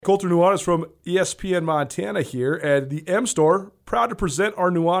Colter Nuanez from ESPN Montana here, and the M Store, proud to present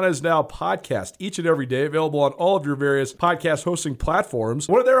our Nuanez Now podcast each and every day, available on all of your various podcast hosting platforms.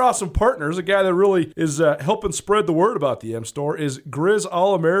 One of their awesome partners, a guy that really is helping spread the word about the M Store, is Grizz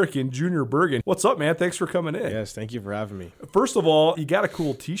All-American Junior Bergen. What's up, man? Thanks for coming in. Yes, thank you for having me. First of all, you got a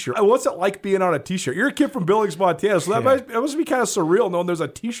cool t-shirt. What's it like being on a t-shirt? You're a kid from Billings, Montana, so that must be kind of surreal knowing there's a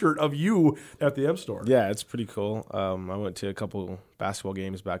t-shirt of you at the M Store. Yeah, it's pretty cool. I went to a couple basketball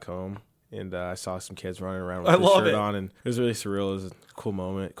games back home, and I saw some kids running around with the shirt on, and it was really surreal. It was a cool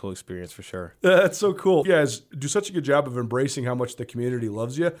moment, cool experience for sure. That's so cool. You guys do such a good job of embracing how much the community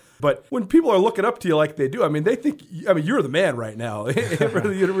loves you. But when people are looking up to you like they do, they think, you're the man right now for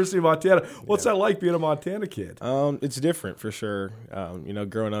the University of Montana. What's that like being a Montana kid? It's different for sure.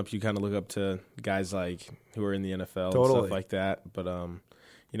 Growing up, you kind of look up to guys like who are in the NFL and stuff like that. But,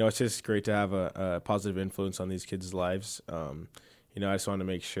 it's just great to have a positive influence on these kids' lives. I just want to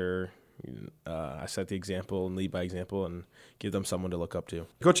make sure I set the example and lead by example and give them someone to look up to.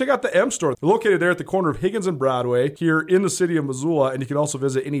 Go check out the M Store. They're located there at the corner of Higgins and Broadway here in the city of Missoula, and you can also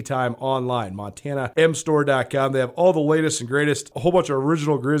visit anytime online, montanamstore.com. They have all the latest and greatest, a whole bunch of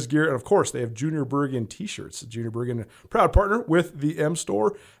original Grizz gear, and of course, they have Junior Bergen t-shirts. Junior Bergen, proud partner with the M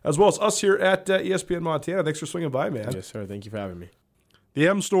Store, as well as us here at ESPN Montana. Thanks for swinging by, man. Yes, sir. Thank you for having me. The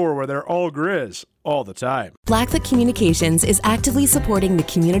M Store, where they're all Grizz all the time. Blackfoot Communications is actively supporting the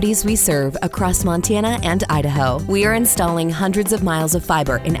communities we serve across Montana and Idaho. We are installing hundreds of miles of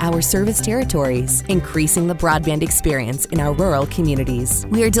fiber in our service territories, increasing the broadband experience in our rural communities.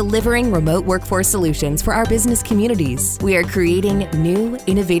 We are delivering remote workforce solutions for our business communities. We are creating new,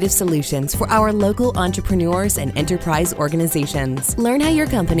 innovative solutions for our local entrepreneurs and enterprise organizations. Learn how your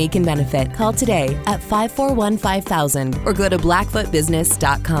company can benefit. Call today at 541-5000 or go to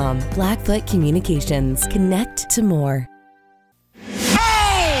blackfootbusiness.com. Blackfoot Communications. Connect to more.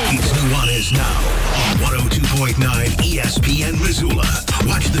 It's Nuanez Now on 102.9 ESPN Missoula.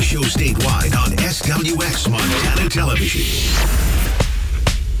 Watch the show statewide on SWX Montana Television.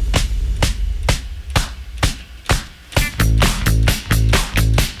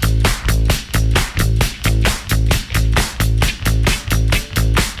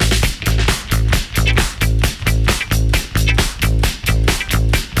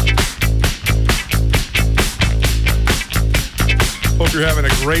 You're having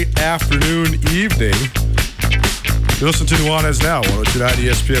a great afternoon, evening. You listen to Nuanez Now, 102.9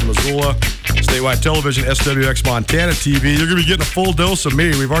 ESPN Missoula, statewide television, SWX Montana TV. You're going to be getting a full dose of me.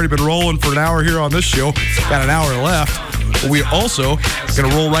 We've already been rolling for an hour here on this show. Got an hour left. But we also going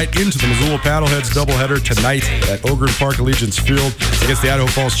to roll right into the Missoula Paddleheads doubleheader tonight at Ogren Park Allegiance Field against the Idaho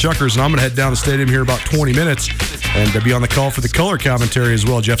Falls Chuckers. And I'm going to head down the stadium here in about 20 minutes and be on the call for the color commentary as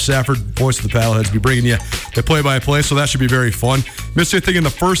well. Jeff Safford, voice of the Paddleheads, will be bringing you the play-by-play, so that should be very fun. Missed anything in the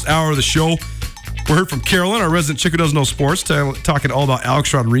first hour of the show? We heard from Carolyn, our resident chick who does know sports, talking all about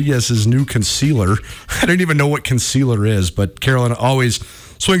Alex Rodriguez's new concealer. I don't even know what concealer is, but Carolyn always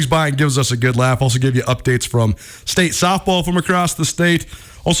swings by and gives us a good laugh. Also give you updates from state softball from across the state.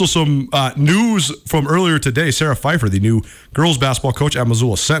 Also some news from earlier today. Sarah Pfeiffer, the new girls basketball coach at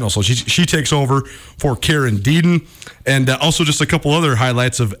Missoula Sentinel. So she takes over for Karen Deeden. And also just a couple other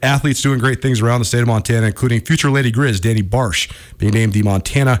highlights of athletes doing great things around the state of Montana, including future Lady Grizz, Danny Barsh, being named the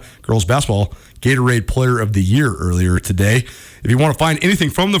Montana girls basketball Gatorade Player of the Year earlier today. If you want to find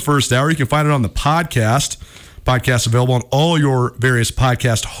anything from the first hour, you can find it on the podcast. Podcast available on all your various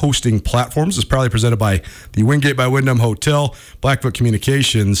podcast hosting platforms. It's proudly presented by the Wingate by Wyndham Hotel, Blackfoot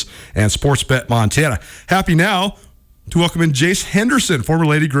Communications, and Sportsbet Montana. Happy now to welcome in Jace Henderson, former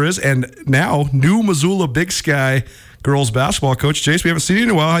Lady Grizz, and now new Missoula Big Sky girls basketball coach. Jace, we haven't seen you in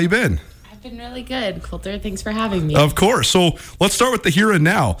a while. How you been? I've been really good, Colter. Thanks for having me. Of course. So let's start with the here and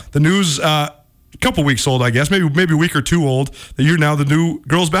now. The news, a couple weeks old, I guess, maybe a week or two old, that you're now the new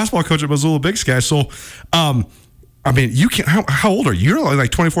girls basketball coach at Missoula Big Sky. So, you can. How old are you? You're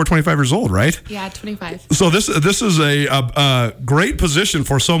like 24, 25 years old, right? Yeah, 25. So this is a great position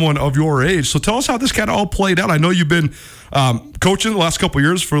for someone of your age. So tell us how this kind of all played out. I know you've been coaching the last couple of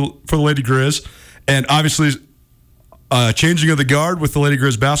years for the Lady Grizz, and obviously changing of the guard with the Lady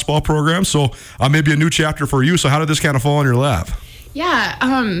Grizz basketball program. So maybe a new chapter for you. So how did this kind of fall in your lap?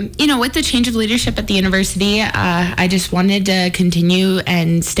 Yeah, with the change of leadership at the university, I just wanted to continue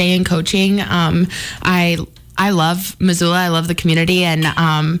and stay in coaching. I love Missoula. I love the community, and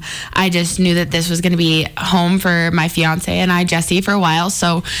I just knew that this was going to be home for my fiance and I, Jesse, for a while.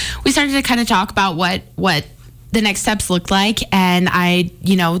 So we started to kind of talk about what the next steps looked like, and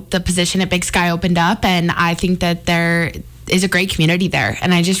the position at Big Sky opened up, and I think that is a great community there.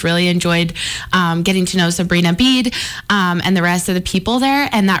 And I just really enjoyed getting to know Sabrina Bede and the rest of the people there.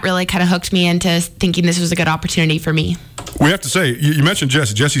 And that really kind of hooked me into thinking this was a good opportunity for me. We have to say, you mentioned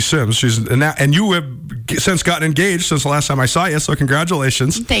Jessie Sims. And you have since gotten engaged since the last time I saw you, so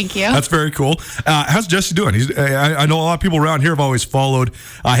congratulations. Thank you. That's very cool. How's Jesse doing? I know a lot of people around here have always followed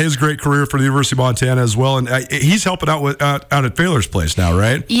his great career for the University of Montana as well, and he's helping out out at Failer's place now,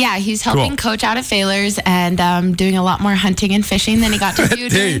 right? Yeah, he's helping coach out at Failer's and doing a lot more hunting and fishing than he got to do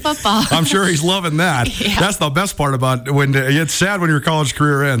during football. I'm sure he's loving that. Yeah. That's the best part about when it's sad when your college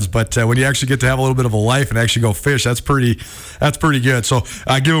career ends, but when you actually get to have a little bit of a life and actually go fish, that's pretty good. So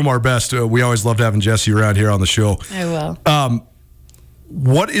give him our best. We always loved having Jesse around here on the show. I will.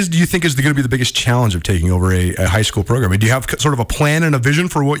 What do you think is going to be the biggest challenge of taking over a high school program? Do you have sort of a plan and a vision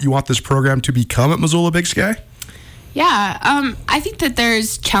for what you want this program to become at Missoula Big Sky? Yeah, I think that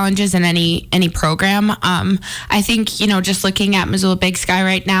there's challenges in any program. I think, just looking at Missoula Big Sky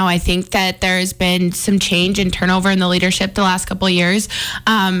right now, I think that there's been some change and turnover in the leadership the last couple of years,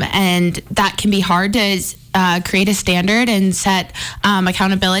 and that can be hard to create a standard and set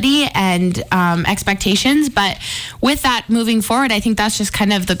accountability and expectations. But with that moving forward, I think that's just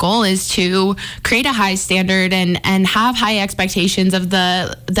kind of the goal, is to create a high standard and have high expectations of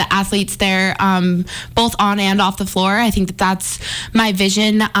the athletes there, both on and off the floor. I think that's my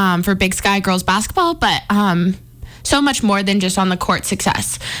vision for Big Sky girls basketball, but so much more than just on the court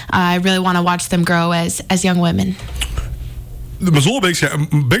success. I really want to watch them grow as young women. The Missoula Big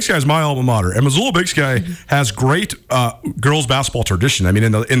Sky is my alma mater, and Missoula Big Sky has great girls basketball tradition. I mean,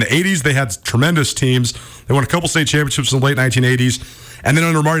 in the 80s, they had tremendous teams. They won a couple state championships in the late 1980s, and then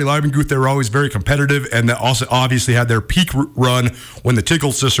under Marty Leibenguth, they were always very competitive, and they also obviously had their peak run when the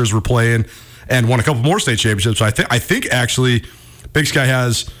Tickle sisters were playing, and won a couple more state championships. So I think actually Big Sky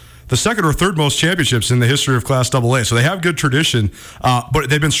has the second or third most championships in the history of Class AA. So they have good tradition, but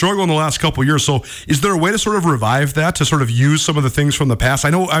they've been struggling the last couple of years. So is there a way to sort of revive that, to sort of use some of the things from the past? I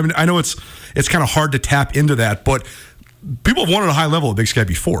know it's kind of hard to tap into that, but people have won at a high level at Big Sky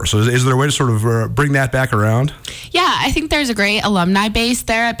before. So is there a way to sort of bring that back around? Yeah, I think there's a great alumni base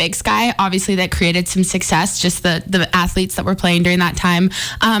there at Big Sky, obviously, that created some success, just the athletes that were playing during that time.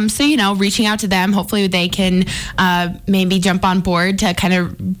 So, reaching out to them, hopefully they can maybe jump on board to kind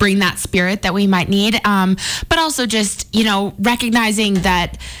of bring that spirit that we might need. But also just, recognizing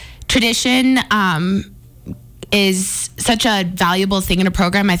that tradition is such a valuable thing in a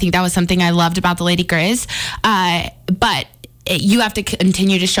program. I think that was something I loved about the Lady Griz. But you have to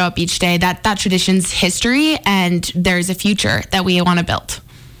continue to show up each day. That tradition's history, and there's a future that we want to build.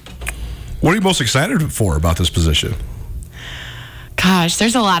 What are you most excited for about this position? Gosh,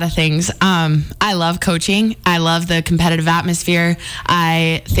 there's a lot of things. I love coaching. I love the competitive atmosphere.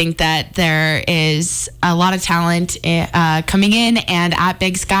 I think that there is a lot of talent coming in and at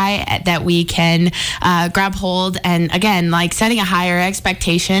Big Sky that we can grab hold, and again, like setting a higher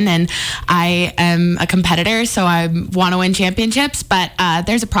expectation. And I am a competitor, so I want to win championships, but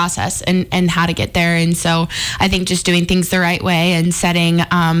there's a process and how to get there. And so I think just doing things the right way and setting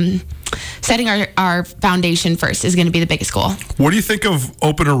our foundation first is going to be the biggest goal. What do you think of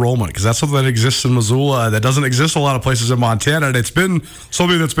open enrollment? Because that's something that exists in Missoula that doesn't exist in a lot of places in Montana, and it's been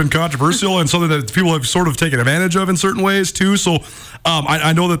something that's been controversial and something that people have sort of taken advantage of in certain ways too. So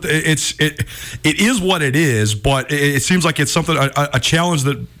I know that it is what it is, but it seems like it's something, a challenge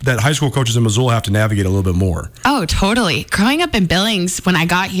that high school coaches in Missoula have to navigate a little bit more. Oh, totally. Growing up in Billings, when I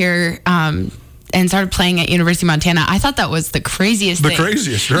got here, and started playing at University of Montana, I thought that was the craziest thing. The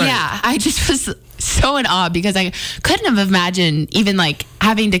craziest, right? Yeah, I just was so in awe because I couldn't have imagined even like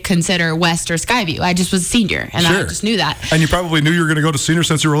having to consider West or Skyview. I just was a senior, and I just knew that. And you probably knew you were going to go to senior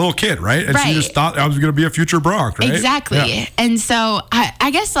since you were a little kid, right? And right. So you just thought I was going to be a future Bronc, right? Exactly. Yeah. And so I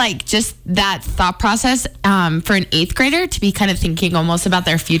guess like just that thought process for an 8th grader to be kind of thinking almost about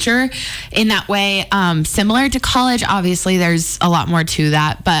their future in that way, similar to college. Obviously, there's a lot more to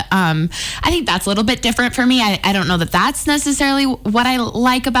that, but I think that's a little bit different for me. I don't know that that's necessarily what I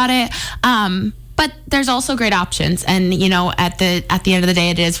like about it. But there's also great options, and at the end of the day,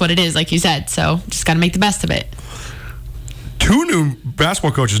 it is what it is, like you said. So just got to make the best of it. 2 new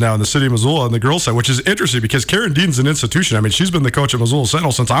basketball coaches now in the city of Missoula on the girls' side, which is interesting because Karen Dean's an institution. I mean, she's been the coach at Missoula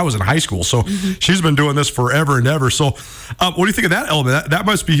Sentinel since I was in high school, so she's been doing this forever and ever. So what do you think of that element? That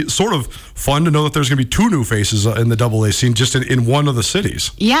must be sort of fun to know that there's going to be 2 new faces in the AA scene just in one of the cities.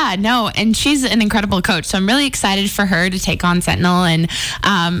 Yeah, no, and she's an incredible coach, so I'm really excited for her to take on Sentinel, and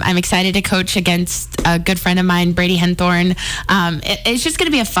I'm excited to coach against a good friend of mine, Brady Henthorne. It's just going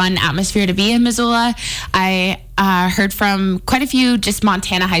to be a fun atmosphere to be in Missoula. I heard from quite a few just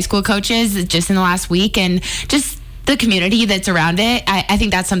Montana high school coaches just in the last week, and just the community that's around it, I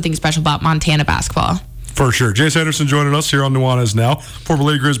think that's something special about Montana basketball. For sure. Jace Henderson joining us here on Nuanez Now. Former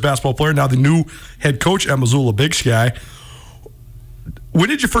Lady Grizz basketball player, now the new head coach at Missoula Big Sky. When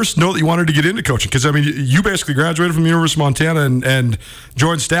did you first know that you wanted to get into coaching? Because, I mean, you basically graduated from the University of Montana and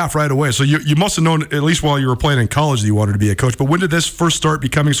joined staff right away. So you must have known, at least while you were playing in college, that you wanted to be a coach. But when did this first start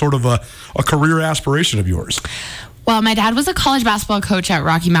becoming sort of a career aspiration of yours? Well, my dad was a college basketball coach at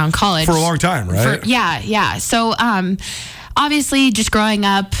Rocky Mountain College. For a long time, right? Yeah. So, obviously, just growing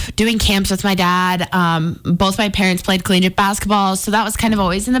up, doing camps with my dad, both my parents played collegiate basketball, so that was kind of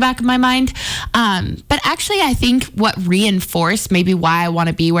always in the back of my mind. But actually, I think what reinforced maybe why I want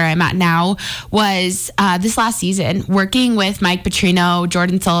to be where I'm at now was this last season, working with Mike Petrino,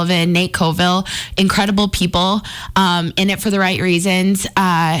 Jordan Sullivan, Nate Colville, incredible people, in it for the right reasons.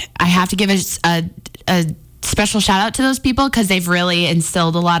 I have to give a special shout out to those people because they've really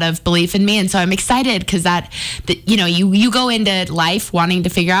instilled a lot of belief in me, and so I'm excited because that you go into life wanting to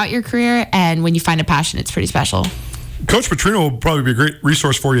figure out your career, and when you find a passion, it's pretty special. Coach Petrino will probably be a great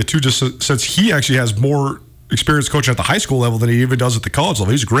resource for you too, just since he actually has more experience coaching at the high school level than he even does at the college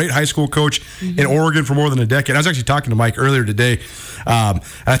level. He's a great high school coach in Oregon for more than a decade. I was actually talking to Mike earlier today, and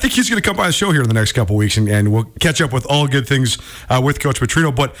I think he's going to come by the show here in the next couple of weeks, and we'll catch up with all good things with Coach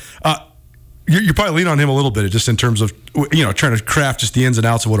Petrino. But you probably lean on him a little bit just in terms of, trying to craft just the ins and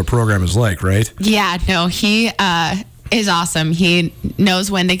outs of what a program is like, right? Yeah, no, he is awesome. He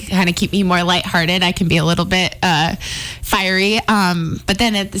knows when to kind of keep me more lighthearted. I can be a little bit fiery. But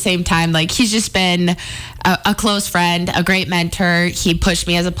then at the same time, like, he's just been a close friend, a great mentor. He pushed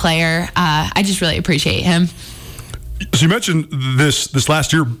me as a player. I just really appreciate him. So you mentioned this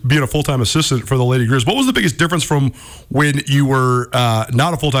last year being a full-time assistant for the Lady Grizz. What was the biggest difference from when you were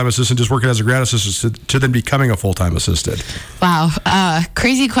not a full-time assistant, just working as a grad assistant, to then becoming a full-time assistant? Wow,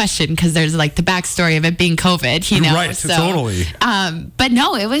 crazy question, because there's like the backstory of it being COVID, Right, so, totally. But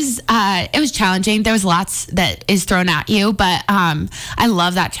no, it was challenging. There was lots that is thrown at you, but I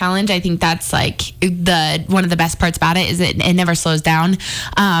love that challenge. I think that's like one of the best parts about it is it never slows down.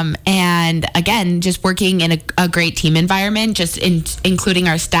 And again, just working in a great team environment, just including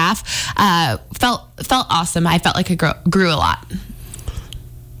our staff, felt awesome. I felt like I grew a lot.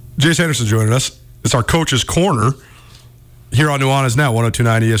 Jace Henderson joining us. It's our Coach's Corner here on Nuanez Now,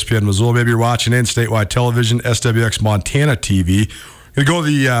 102.9 ESPN Missoula. Maybe you're watching in statewide television, SWX Montana TV. We're going to go to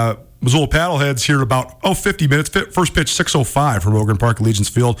the Missoula Paddleheads here in about 50 minutes. First pitch 6:05 from Logan Park Allegiance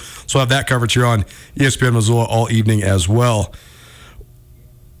Field. So we'll have that coverage here on ESPN Missoula all evening as well.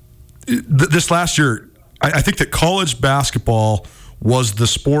 This last year, I think that college basketball was the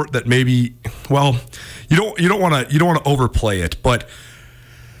sport that maybe, well, you don't want to overplay it, but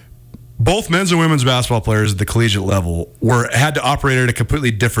both men's and women's basketball players at the collegiate level had to operate at a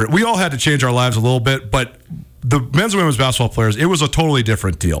completely different. We all had to change our lives a little bit, but the men's and women's basketball players, it was a totally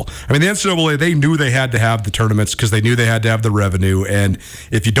different deal. I mean, the NCAA, they knew they had to have the tournaments because they knew they had to have the revenue. And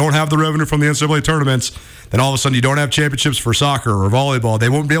if you don't have the revenue from the NCAA tournaments, then all of a sudden you don't have championships for soccer or volleyball. They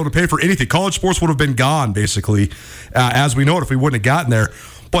won't be able to pay for anything. College sports would have been gone, basically, as we know it, if we wouldn't have gotten there.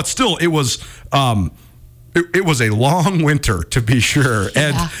 But still, it was it was a long winter, to be sure.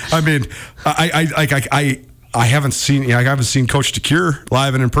 And I mean, I haven't seen seen Coach DeCure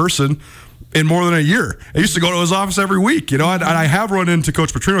live and in person in more than a year. I used to go to his office every week, and I have run into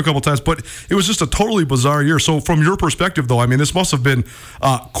Coach Petrino a couple of times, but it was just a totally bizarre year. So from your perspective, though, I mean, this must have been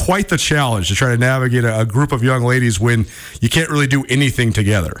quite the challenge to try to navigate a group of young ladies when you can't really do anything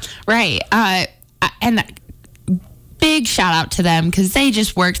together. Right. And big shout out to them because they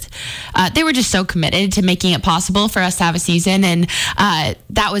just worked. They were just so committed to making it possible for us to have a season. And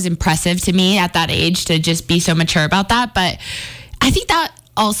that was impressive to me at that age to just be so mature about that. But I think that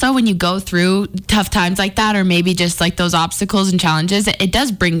also, when you go through tough times like that, or maybe just like those obstacles and challenges, it does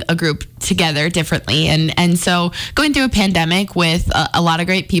bring a group together differently. And so going through a pandemic with a lot of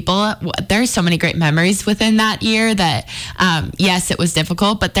great people, there's so many great memories within that year that, yes, it was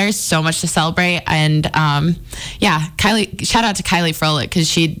difficult, but there's so much to celebrate. And Kylie, shout out to Kylie Froelich because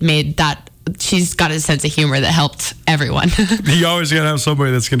she's got a sense of humor that helped everyone. You always got to have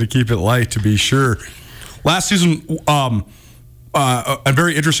somebody that's going to keep it light, to be sure. Last season, a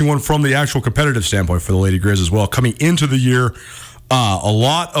very interesting one from the actual competitive standpoint for the Lady Grizz as well. Coming into the year, a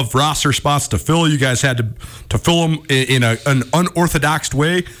lot of roster spots to fill. You guys had to fill them in an unorthodox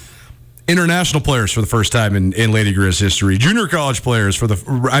way. International players for the first time in Lady Grizz history. Junior college players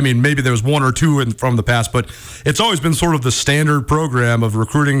maybe there was one or two from the past, but it's always been sort of the standard program of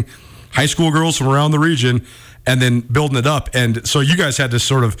recruiting high school girls from around the region and then building it up. And so you guys had to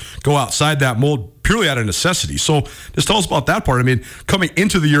sort of go outside that mold purely out of necessity. So just tell us about that part. I mean, coming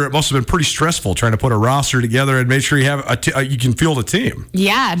into the year, it must have been pretty stressful trying to put a roster together and make sure you have you can field a team.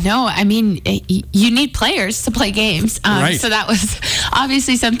 Yeah, no, I mean, you need players to play games. Right. So that was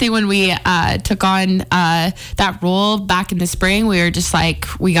obviously something when we took on that role back in the spring. We were just like,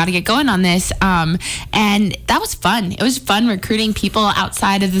 we got to get going on this. And that was fun. It was fun recruiting people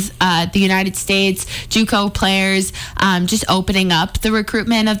outside of the United States, JUCO players, just opening up the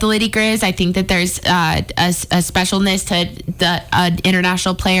recruitment of the Lady Grizz. I think that there's a specialness to the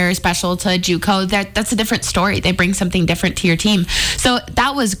international player, special to JUCO. That's a different story. They bring something different to your team. So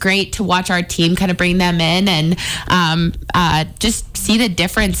that was great to watch our team kind of bring them in and just see the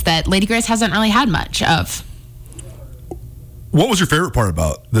difference that Lady Grizz hasn't really had much of. What was your favorite part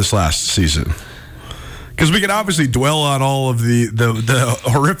about this last season? Because we can obviously dwell on all of the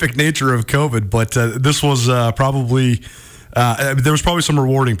horrific nature of COVID, but this was probably there was probably some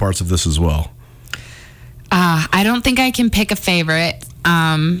rewarding parts of this as well. I don't think I can pick a favorite,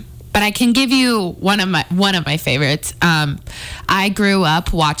 but I can give you one of my favorites. I grew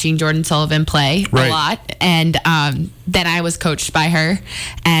up watching Jordan Sullivan play a lot, and then I was coached by her.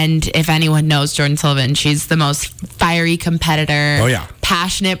 And if anyone knows Jordan Sullivan, she's the most fiery competitor,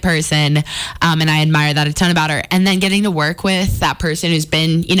 passionate person, and I admire that a ton about her. And then getting to work with that person who's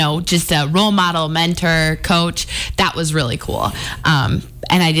been, just a role model, mentor, coach, that was really cool.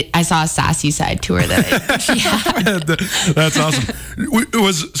 And I saw a sassy side to her that she had. That's awesome. It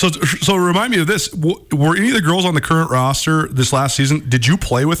was so. Remind me of this. Were any of the girls on the current roster this last season? Did you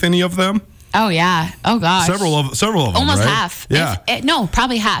play with any of them? Oh yeah. Oh gosh. Several of them. Almost right? half. Yeah. No,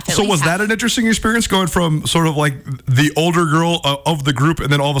 probably half. So was that an interesting experience going from sort of like the older girl of the group,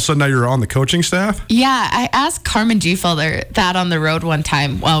 and then all of a sudden now you're on the coaching staff? Yeah, I asked Carmen Gfelder that on the road one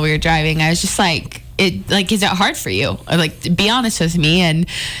time while we were driving. I was just like, is it hard for you? Or like, be honest with me. And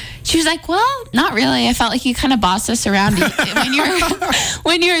she was like, well, not really. I felt like you kind of bossed us around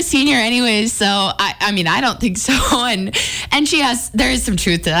when you're a senior anyways. So I mean, I don't think so. And there is some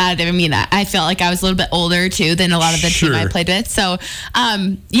truth to that. I mean, I felt like I was a little bit older too than a lot of the team I played with. So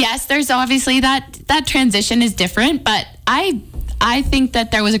yes, there's obviously that transition is different, but I think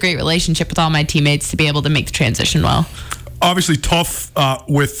that there was a great relationship with all my teammates to be able to make the transition well. Obviously tough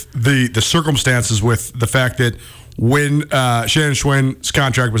with the circumstances, with the fact that when Shannon Schwinn's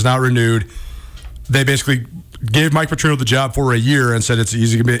contract was not renewed, they basically gave Mike Petrino the job for a year and said it's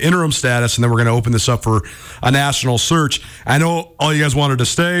easy to be an interim status, and then we're going to open this up for a national search. I know all you guys wanted to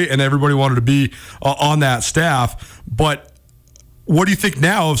stay and everybody wanted to be on that staff, but what do you think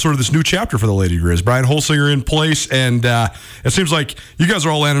now of sort of this new chapter for the Lady Grizz? Brian Holsinger in place, and it seems like you guys are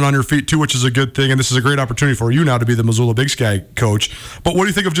all landing on your feet too, which is a good thing, and this is a great opportunity for you now to be the Missoula Big Sky coach. But what do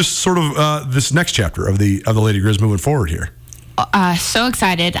you think of just sort of this next chapter of the Lady Grizz moving forward here? So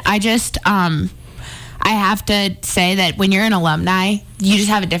excited. I have to say that when you're an alumni, you just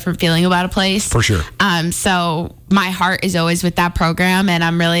have a different feeling about a place. For sure. So my heart is always with that program, and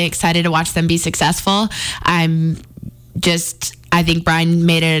I'm really excited to watch them be successful. I think Brian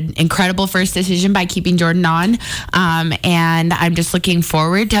made an incredible first decision by keeping Jordan on. And I'm just looking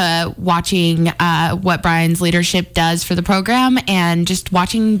forward to watching what Brian's leadership does for the program and just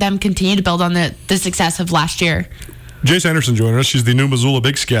watching them continue to build on the success of last year. Jace Anderson joining us. She's the new Missoula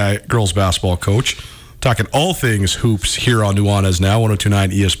Big Sky girls basketball coach. Talking all things hoops here on Nuanez Now,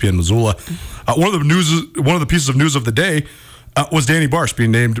 102.9 ESPN Missoula. One of the pieces of news of the day was Danny Barsh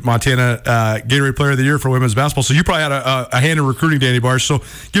being named Montana Gatorade Player of the Year for women's basketball. So you probably had a hand in recruiting Danny Barsh. So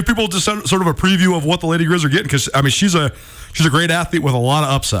give people just sort of a preview of what the Lady Grizz are getting, because I mean she's a great athlete with a lot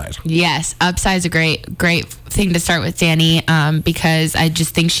of upside. Yes, upside is a great thing to start with Danny, because I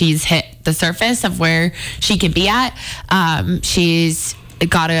just think she's hit the surface of where she can be at. She's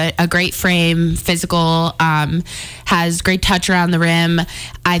got a great frame, physical, has great touch around the rim.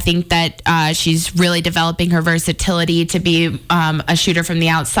 I think that she's really developing her versatility to be a shooter from the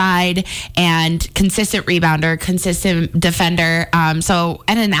outside and consistent rebounder, consistent defender, and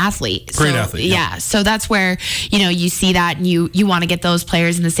an athlete. Great athlete. Yeah. So that's where, you see that and you want to get those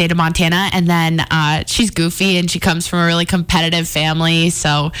players in the state of Montana. And then she's goofy and she comes from a really competitive family.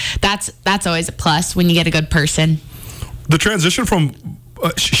 So that's always a plus when you get a good person. The transition from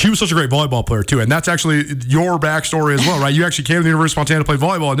she was such a great volleyball player too, and that's actually your backstory as well, right? You actually came to the University of Montana to play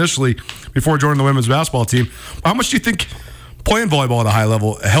volleyball initially before joining the women's basketball team. How much do you think playing volleyball at a high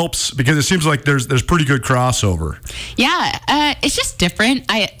level helps? Because it seems like there's pretty good crossover. Yeah, it's just different.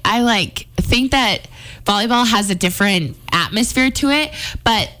 I think that volleyball has a different atmosphere to it,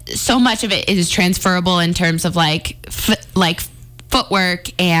 but so much of it is transferable in terms of footwork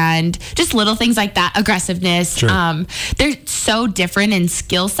and just little things like that, aggressiveness. Sure. They're so different in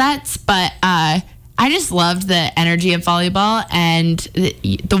skill sets, but I just loved the energy of volleyball. And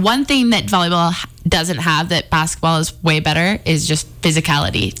the one thing that volleyball doesn't have that basketball is way better is just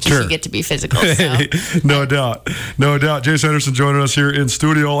physicality. You get to be physical. So. No doubt. Jace Henderson joining us here in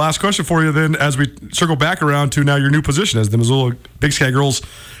studio. Last question for you then, as we circle back around to now your new position as the Missoula Big Sky Girls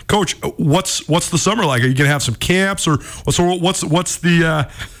coach. What's the summer like? Are you going to have some camps, or what's the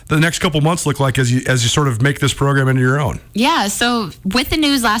next couple months look like as you sort of make this program into your own? Yeah, so with the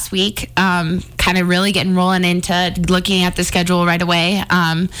news last week, kind of really getting rolling into looking at the schedule right away.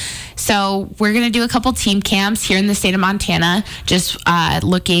 So we're going to do a couple team camps here in the state of Montana, just trying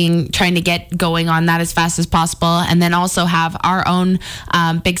to get going on that as fast as possible. And then also have our own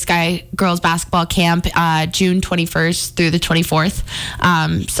Big Sky Girls Basketball Camp June 21st through the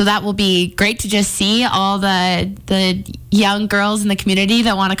 24th. So that will be great to just see all the young girls in the community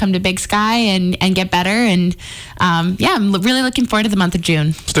that want to come to Big Sky and get better. And I'm really looking forward to the month of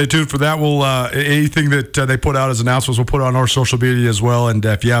June. Stay tuned for that. We'll anything that they put out as announcements, we'll put on our social media as well. And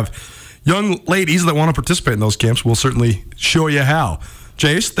if you have young ladies that want to participate in those camps, we'll certainly show you how.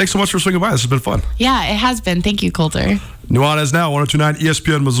 Jace, thanks so much for swinging by. This has been fun. Yeah, it has been. Thank you, Colter. Nuanez Now, 102.9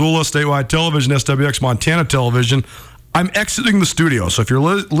 ESPN Missoula, statewide television, SWX Montana television. I'm exiting the studio, so if you're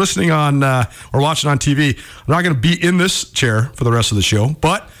listening on or watching on TV, I'm not going to be in this chair for the rest of the show,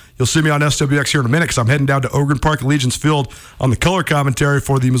 but you'll see me on SWX here in a minute because I'm heading down to Ogren Park Allegiance Field on the color commentary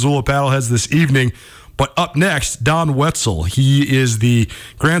for the Missoula Paddleheads this evening. But up next, Don Wetzel. He is the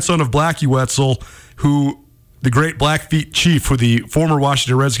grandson of Blackie Wetzel, the great Blackfeet chief, who the former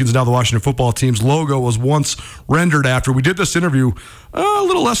Washington Redskins, now the Washington football team's logo was once rendered after. We did this interview a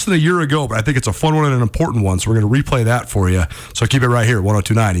little less than a year ago, but I think it's a fun one and an important one, so we're going to replay that for you. So keep it right here,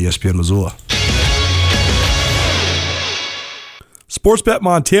 102.9 ESPN Missoula. Sportsbet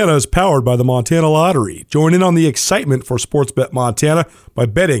Montana is powered by the Montana Lottery. Join in on the excitement for Sportsbet Montana by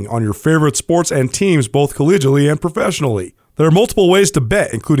betting on your favorite sports and teams both collegially and professionally. There are multiple ways to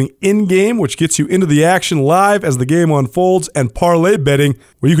bet, including in-game, which gets you into the action live as the game unfolds, and parlay betting,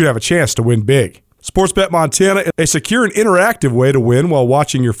 where you could have a chance to win big. Sportsbet Montana is a secure and interactive way to win while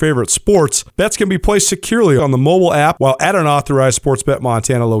watching your favorite sports. Bets can be placed securely on the mobile app while at an authorized Sportsbet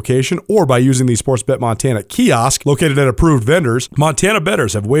Montana location or by using the Sportsbet Montana kiosk located at approved vendors. Montana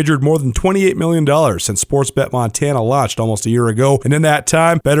bettors have wagered more than $28 million since Sportsbet Montana launched almost a year ago, and in that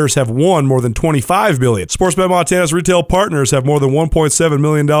time, bettors have won more than $25 million. Sportsbet Montana's retail partners have more than $1.7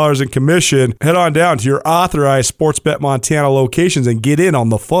 million in commission. Head on down to your authorized Sportsbet Montana locations and get in on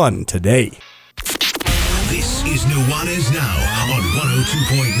the fun today. This is Nuanez Now on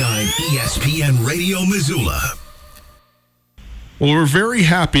 102.9 ESPN Radio Missoula. Well, we're very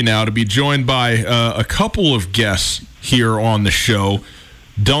happy now to be joined by a couple of guests here on the show.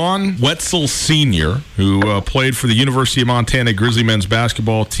 Don Wetzel Sr., who played for the University of Montana Grizzly men's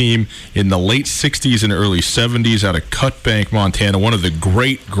basketball team in the late 60s and early 70s out of Cut Bank, Montana, one of the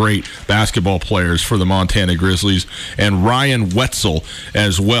great basketball players for the Montana Grizzlies, and Ryan Wetzel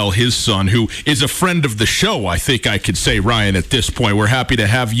as well, his son, who is a friend of the show, I think I could say, Ryan, at this point. We're happy to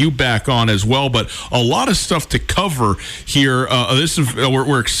have you back on as well, but a lot of stuff to cover here.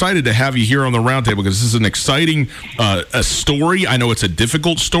 We're excited to have you here on the roundtable because this is an exciting a story. I know it's a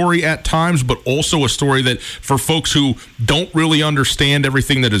difficult story at times, but also a story that for folks who don't really understand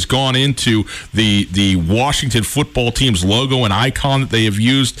everything that has gone into the Washington football team's logo and icon that they have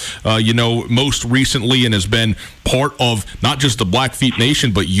used, most recently, and has been part of not just the Blackfeet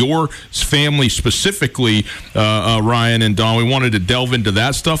Nation, but your family specifically, Ryan and Don. We wanted to delve into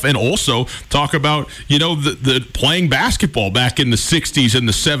that stuff and also talk about, the playing basketball back in the 60s and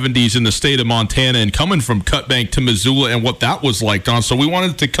the 70s in the state of Montana and coming from Cut Bank to Missoula and what that was like, Don. So we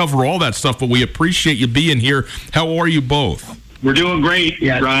wanted to cover all that stuff, but we appreciate you being here. How are you both? We're doing great,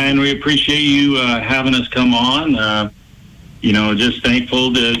 Ryan. We appreciate you having us come on. Just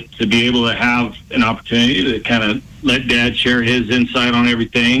thankful to be able to have an opportunity to kind of let Dad share his insight on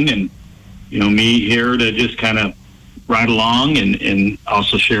everything, and me here to just kind of ride along and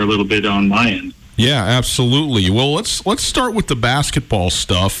also share a little bit on my end. Yeah, absolutely. Well, let's start with the basketball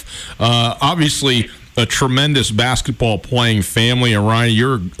stuff. Obviously, a tremendous basketball playing family, and Ryan,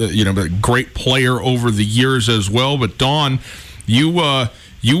 you're a great player over the years as well. But Don,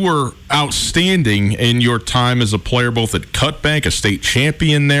 You were outstanding in your time as a player, both at Cutbank, a state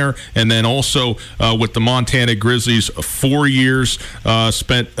champion there, and then also with the Montana Grizzlies, 4 years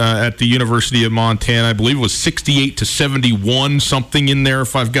spent at the University of Montana. I believe it was 68 to 71, something in there,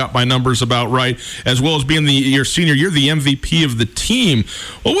 if I've got my numbers about right, as well as being your senior year, the MVP of the team.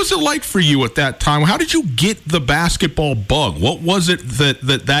 What was it like for you at that time? How did you get the basketball bug? What was it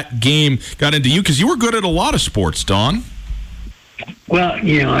that game got into you? Because you were good at a lot of sports, Don. Well,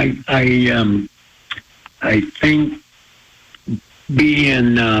 I think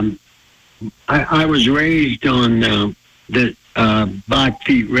being I was raised on the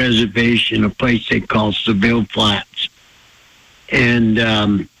Blackfeet Reservation, a place they call Seville Flats,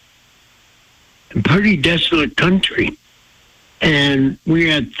 and pretty desolate country. And we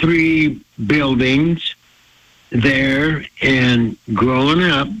had 3 buildings there, and growing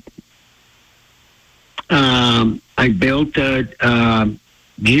up, I built a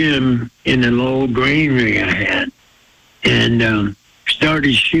gym in a little granary I had, and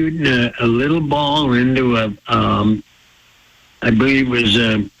started shooting a little ball into I believe it was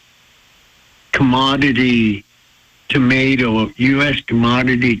a commodity tomato, U.S.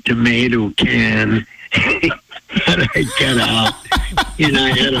 commodity tomato can that I cut out, and I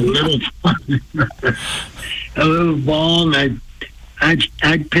had a little ball, and I'd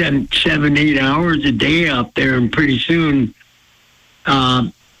spend 7-8 hours a day out there, and pretty soon,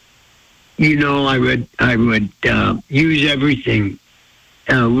 I would use everything.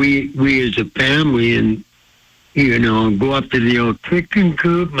 We as a family, and go up to the old chicken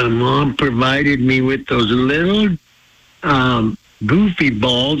coop. My mom provided me with those little goofy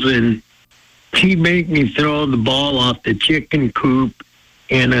balls, and she'd make me throw the ball off the chicken coop,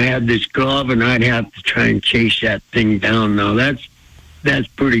 and I had this glove, and I'd have to try and chase that thing down. Now that's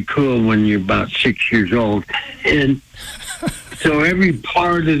pretty cool when you're about 6 years old. And so every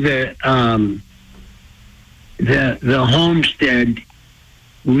part of the homestead,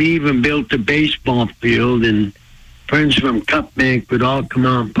 we even built a baseball field, and friends from Cutbank would all come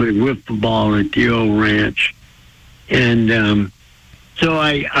out and play wiffle ball at the old ranch. And so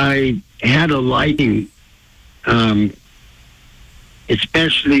I had a liking,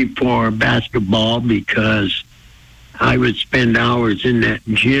 especially for basketball, because I would spend hours in that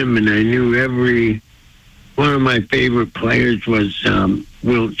gym, and I knew one of my favorite players was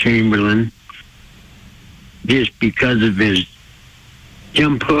Wilt Chamberlain, just because of his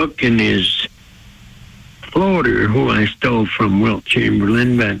jump hook and his floater, who I stole from Wilt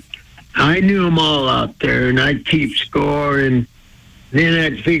Chamberlain. But I knew them all out there, and I'd keep score, and then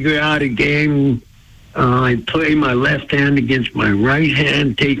I'd figure out a game. I'd play my left hand against my right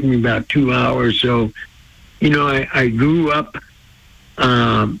hand, taking me about 2 hours. So, I grew up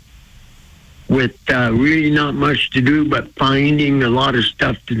with really not much to do, but finding a lot of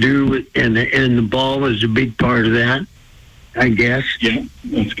stuff to do, and the ball was a big part of that, I guess. Yeah,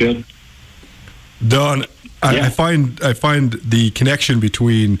 that's good. Don, I find the connection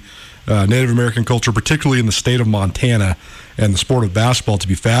between Native American culture, particularly in the state of Montana, and the sport of basketball to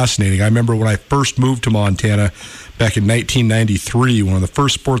be fascinating. I remember when I first moved to Montana back in 1993, one of the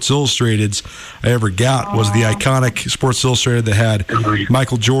first Sports Illustrateds I ever got was the iconic Sports Illustrated that had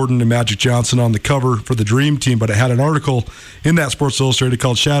Michael Jordan and Magic Johnson on the cover for the Dream Team, but it had an article in that Sports Illustrated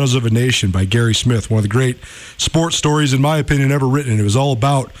called Shadows of a Nation by Gary Smith, one of the great sports stories, in my opinion, ever written. It was all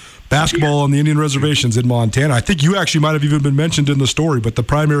about basketball on the Indian reservations in Montana. I think you actually might have even been mentioned in the story, but the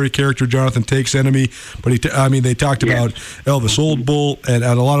primary character, Jonathan Take's enemy, but they talked about Elvis Old Bull and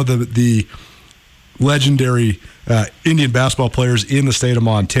a lot of the legendary Indian basketball players in the state of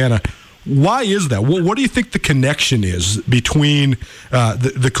Montana. Why is that? What do you think the connection is between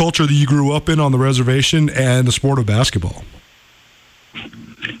the culture that you grew up in on the reservation and the sport of basketball?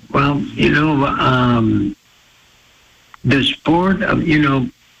 Well, the sport of,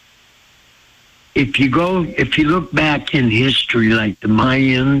 if you look back in history, like the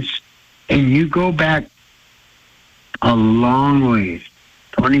Mayans, and you go back a long ways,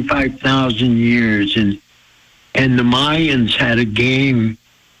 25,000 years, and the Mayans had a game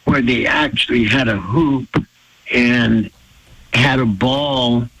where they actually had a hoop and had a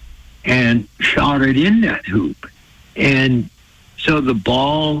ball and shot it in that hoop. And so the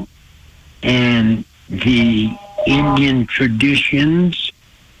ball and the Indian traditions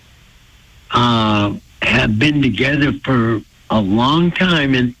have been together for a long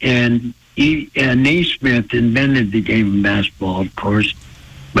time, and Naismith invented the game of basketball, of course.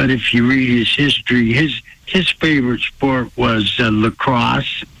 But if you read his history, his favorite sport was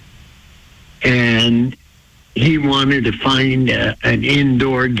lacrosse, and he wanted to find an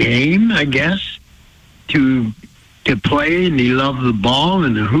indoor game, I guess, to to play, and he loved the ball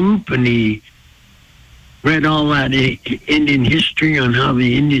and the hoop, and he read all that Indian history on how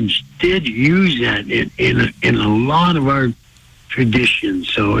the Indians did use that in a lot of our traditions.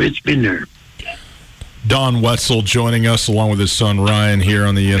 So it's been there. Don Wetzel joining us along with his son Ryan here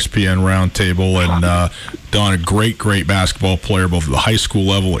on the ESPN Roundtable. And Don, a great basketball player, both at the high school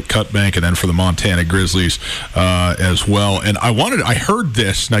level at Cutbank and then for the Montana Grizzlies as well. And I heard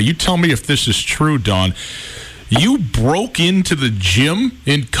this. Now, you tell me if this is true, Don. You broke into the gym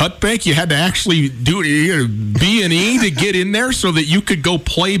in Cutbank. You had to actually do B&E to get in there so that you could go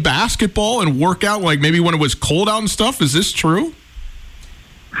play basketball and work out, like maybe when it was cold out and stuff. Is this true?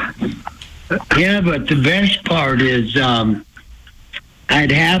 Yeah, but the best part is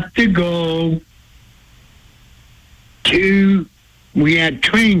I'd have to go to, we had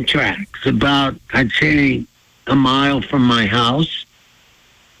train tracks about, I'd say, a mile from my house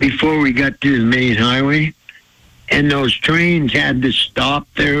before we got to the main highway. And those trains had to stop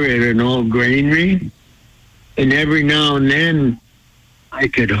there at an old granary. And every now and then, I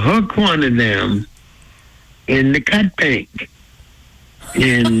could hook one of them in the Cutbank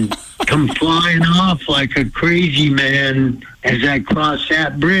and come flying off like a crazy man as I crossed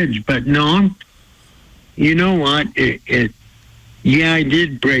that bridge. But no, you know what? Yeah, I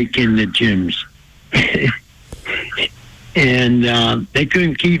did break in the gyms. And they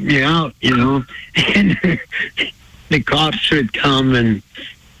couldn't keep me out, you know. And the cops would come and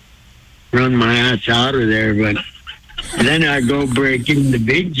run my ass out of there. But then I go break in the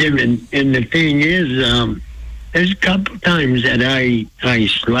big gym. And the thing is, there's a couple times that I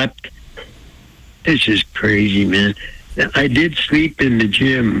slept. This is crazy, man. I did sleep in the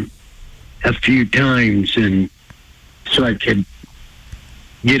gym a few times, and so I could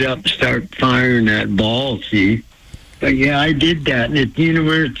get up and start firing that ball, see? But yeah, I did that. And at the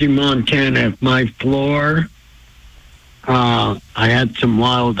University of Montana, my floor, I had some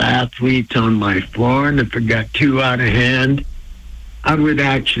wild athletes on my floor, and if it got too out of hand, I would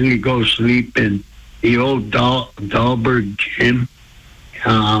actually go sleep in the old Dahlberg gym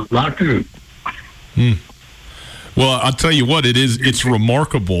locker room. Well, I'll tell you what, it's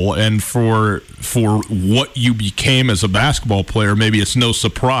remarkable, and for what you became as a basketball player, maybe it's no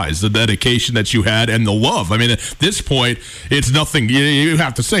surprise, the dedication that you had and the love. I mean, at this point, it's nothing, you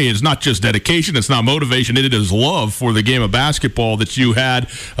have to say, it's not just dedication, it's not motivation, it is love for the game of basketball that you had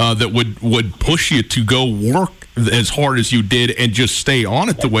that would push you to go work as hard as you did and just stay on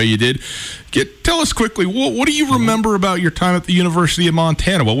it the way you did. Tell us quickly, what do you remember about your time at the University of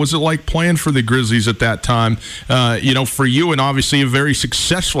Montana? What was it like playing for the Grizzlies at that time, for you, and obviously a very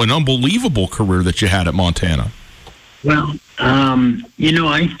successful and unbelievable career that you had at Montana? Well,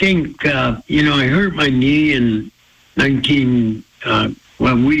 I think, I hurt my knee in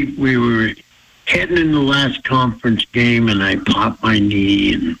we were heading in the last conference game, and I popped my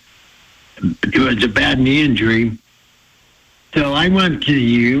knee, and it was a bad knee injury. So I went to the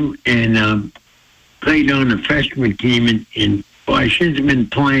U and played on the freshman team, and I should have been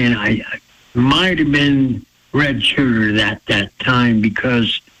playing. I might have been redshirted at that time,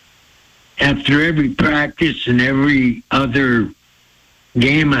 because after every practice and every other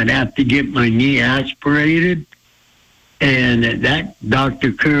game, I'd have to get my knee aspirated. And that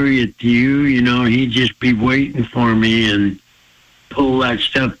Dr. Curry at the U, he'd just be waiting for me and pull that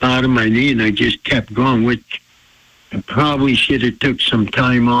stuff out of my knee, and I just kept going, which I probably should have took some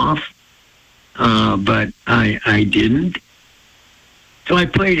time off, but I didn't. So I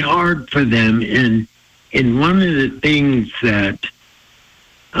played hard for them, and one of the things that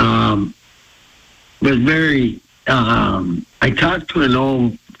was very, I talked to an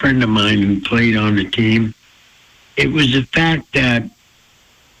old friend of mine who played on the team. It was the fact that,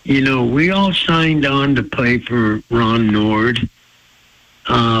 we all signed on to play for Ron Nord.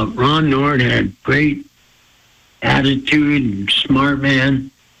 Ron Nord had great attitude, smart man.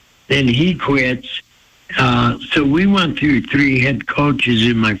 Then he quits. So we went through 3 head coaches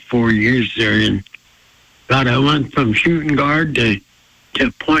in my 4 years there. And God, I went from shooting guard to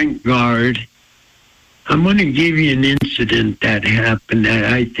point guard. I'm going to give you an incident that happened that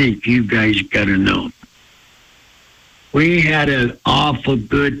I think you guys got to know. We had an awful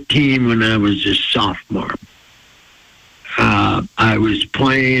good team when I was a sophomore. I was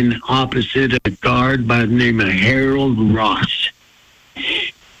playing opposite a guard by the name of Harold Ross.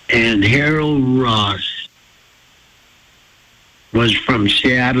 And Harold Ross was from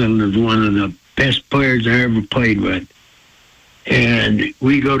Seattle and was one of the best players I ever played with. And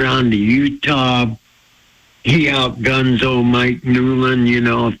we go down to Utah. He outguns old Mike Newland,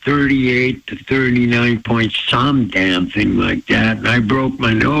 38 to 39 points, some damn thing like that. And I broke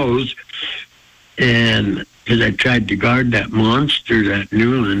my nose. And because I tried to guard that monster at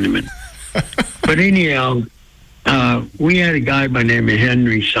Newland. But anyhow, we had a guy by the name of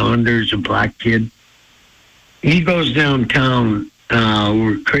Henry Saunders, a black kid. He goes downtown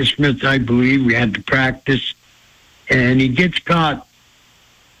over Christmas, I believe. We had to practice. And he gets caught.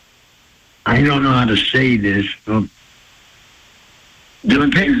 I don't know how to say this. Doing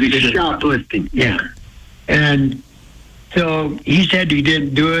the shoplifting, yeah. And so he said he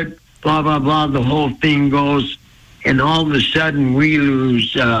didn't do it, blah, blah, blah. The whole thing goes. And all of a sudden, we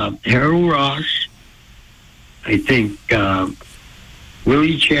lose Harold Ross. I think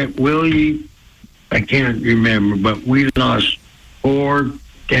Willie, I can't remember, but we lost 4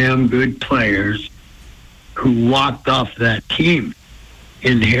 damn good players who walked off that team.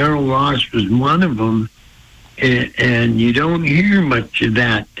 And Harold Ross was one of them. And you don't hear much of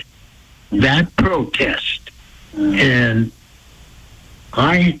that protest. And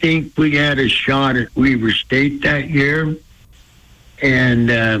I think we had a shot at Weber State that year.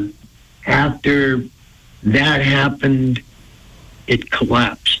 And after that happened, it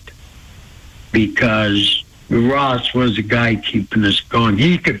collapsed because Ross was a guy keeping us going.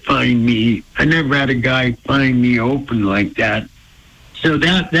 He could find me. I never had a guy find me open like that. So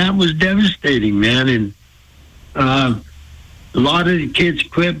that was devastating, man. And a lot of the kids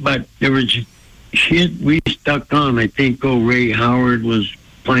quit, but there was shit we stuck on. I think Ray Howard was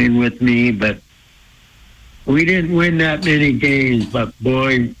playing with me, but we didn't win that many games. But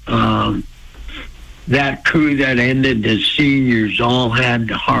boy, that crew that ended, the seniors all had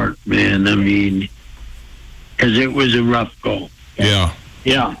the heart, man. I mean, because it was a rough goal. Yeah.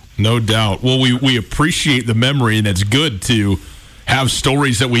 Yeah. No doubt. Well, we appreciate the memory, and it's good to have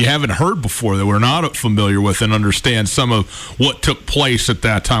stories that we haven't heard before, that we're not familiar with, and understand some of what took place at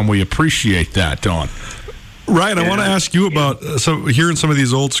that time. We appreciate that, Don. Ryan, I want to ask you about hearing some of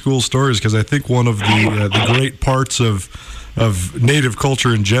these old school stories, because I think one of the great parts of Native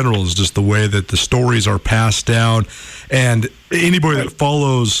culture in general is just the way that the stories are passed down. And anybody that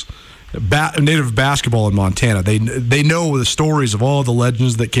follows Native basketball in Montana, they know the stories of all the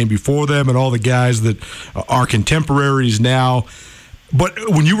legends that came before them and all the guys that are contemporaries now. But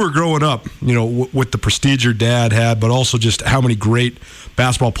when you were growing up, with the prestige your dad had, but also just how many great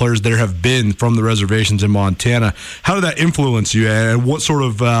basketball players there have been from the reservations in Montana, how did that influence you, and what sort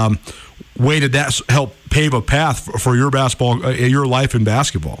of way did that help pave a path for your life in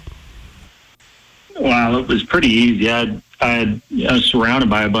basketball? Well, it was pretty easy. I was surrounded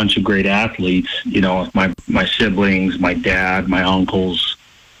by a bunch of great athletes, my siblings, my dad, my uncles,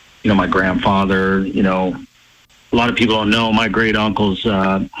 my grandfather, a lot of people don't know my great uncle's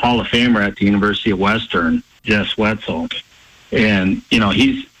Hall of Famer at the University of Western, Jess Wetzel. And,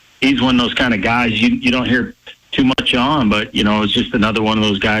 he's one of those kind of guys you don't hear too much on, but, it's just another one of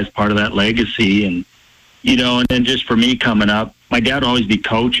those guys, part of that legacy. And, and then just for me coming up, my dad would always be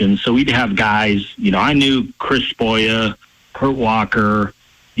coaching. So we'd have guys, I knew Chris Boya, Kurt Walker,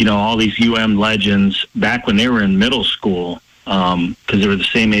 all these UM legends back when they were in middle school, because they were the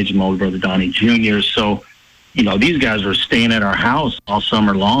same age as my older brother Donnie Jr. So, these guys were staying at our house all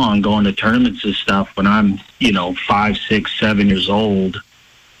summer long, going to tournaments and stuff when I'm, 5, 6, 7 years old.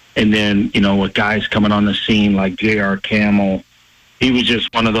 And then, with guys coming on the scene like J.R. Camel, he was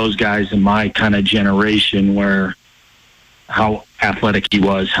just one of those guys in my kind of generation where how athletic he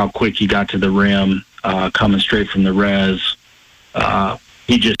was, how quick he got to the rim, coming straight from the res.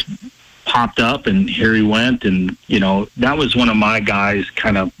 He just popped up, and here he went. And, that was one of my guys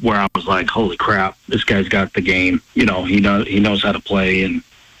kind of where I was like, holy crap, this guy's got the game. He knows how to play. And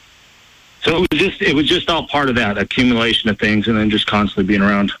so it was just all part of that accumulation of things, and then just constantly being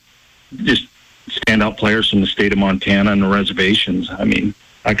around just standout players from the state of Montana and the reservations. I mean,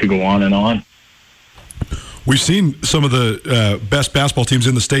 I could go on and on. We've seen some of the best basketball teams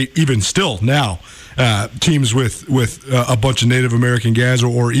in the state, even still now, teams with a bunch of Native American guys,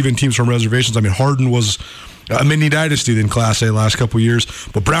 or even teams from reservations. I mean, Hardin was a mini dynasty in Class A last couple of years,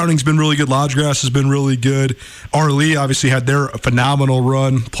 but Browning's been really good. Lodgegrass has been really good. R.Lee obviously had their phenomenal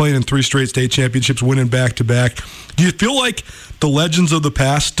run, playing in 3 straight state championships, winning back-to-back. Do you feel like the legends of the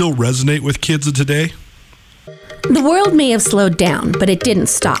past still resonate with kids of today? The world may have slowed down, but it didn't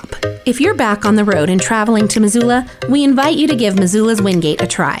stop. If you're back on the road and traveling to Missoula, we invite you to give Missoula's Wingate a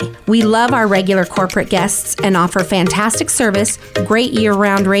try. We love our regular corporate guests and offer fantastic service, great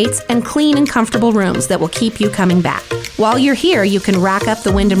year-round rates, and clean and comfortable rooms that will keep you coming back. While you're here, you can rack up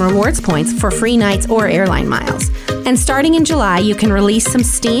the Wyndham Rewards points for free nights or airline miles. And starting in July, you can release some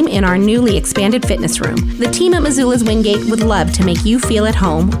steam in our newly expanded fitness room. The team at Missoula's Wingate would love to make you feel at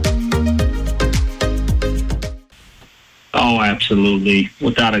home. Oh, absolutely.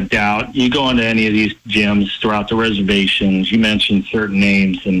 Without a doubt. You go into any of these gyms throughout the reservations, you mention certain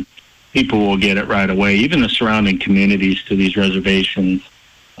names, and people will get it right away, even the surrounding communities to these reservations.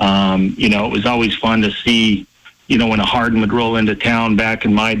 It was always fun to see, when a Hardin would roll into town back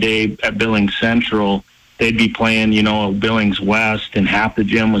in my day at Billings Central, they'd be playing, Billings West, and half the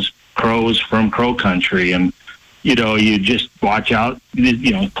gym was Crows from Crow Country. And, you just watch out,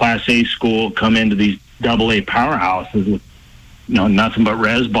 Class A school come into these AA powerhouses with, nothing but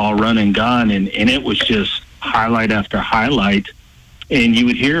res ball, run and gun. And it was just highlight after highlight. And you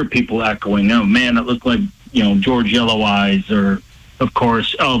would hear people echoing, oh, man, it looked like, George Yellow Eyes, or, of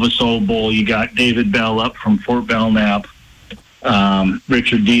course, Elvis Obel. You got David Bell up from Fort Belknap.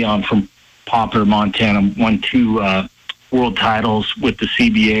 Richard Dion from Poplar, Montana, won 2 world titles with the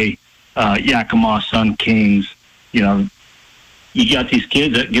CBA, Yakima Sun Kings. You got these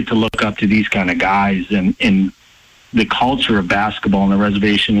kids that get to look up to these kind of guys, and the culture of basketball on the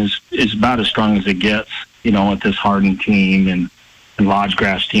reservation is about as strong as it gets, with this Hardin team and Lodge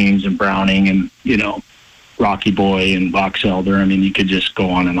Grass teams and Browning and, Rocky Boy and Box Elder. I mean, you could just go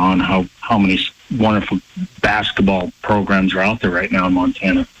on and on how many wonderful basketball programs are out there right now in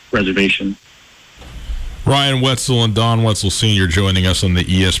Montana reservation. Ryan Wetzel and Don Wetzel Sr. joining us on the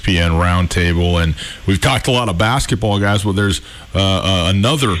ESPN Roundtable, and we've talked a lot of basketball, guys, but there's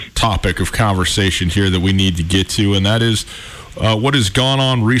another topic of conversation here that we need to get to, and that is what has gone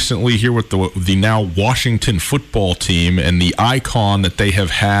on recently here with the now Washington football team and the icon that they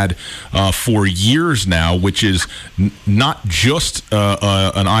have had for years now, which is not just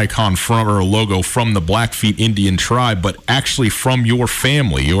an icon from or a logo from the Blackfeet Indian tribe, but actually from your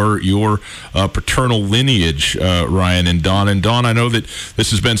family, your paternal lineage, Ryan and Don. And Don, I know that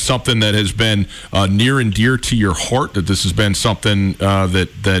this has been something that has been near and dear to your heart, that this has been something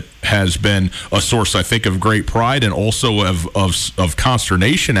that has been a source, I think, of great pride and also of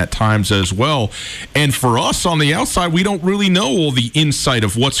consternation at times as well. And for us on the outside, we don't really know all the insight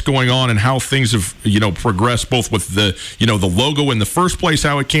of what's going on and how things have, progressed, both with the logo in the first place,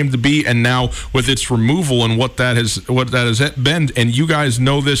 how it came to be, and now with its removal and what that has been. And you guys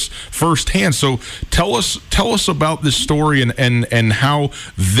know this firsthand. So tell us about this story and how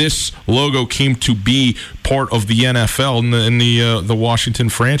this logo came to be part of the NFL in the Washington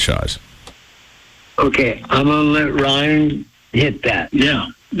franchise. Okay, I'm gonna let Ryan hit that. Yeah.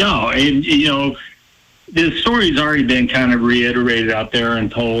 No, and the story's already been kind of reiterated out there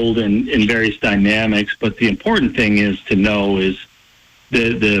and told in various dynamics, but the important thing is to know is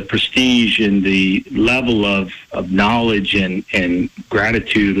the prestige and the level of knowledge and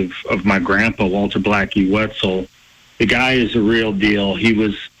gratitude of my grandpa, Walter Blackie Wetzel. The guy is a real deal. He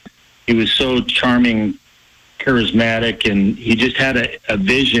was so charming, charismatic, and he just had a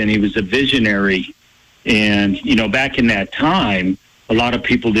vision. He was a visionary. And, back in that time, a lot of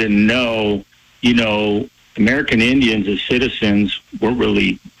people didn't know, American Indians as citizens weren't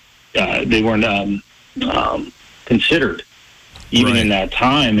really, they weren't considered even in that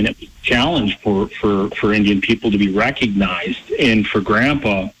time. And it was a challenge for Indian people to be recognized. And for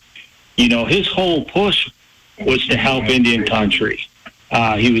Grandpa, his whole push was to help Indian country.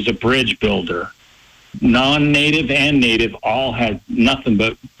 He was a bridge builder. Non-native and native all had nothing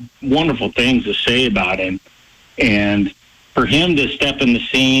but wonderful things to say about him. And for him to step in the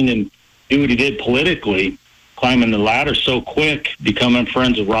scene and do what he did politically, climbing the ladder so quick, becoming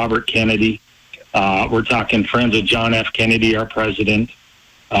friends with Robert Kennedy. We're talking friends with John F. Kennedy, our president.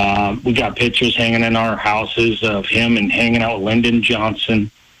 We got pictures hanging in our houses of him and hanging out with Lyndon Johnson.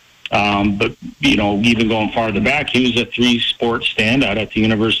 But, even going farther back, he was a 3-sport standout at the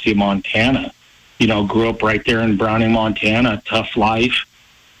University of Montana. Grew up right there in Browning, Montana, tough life.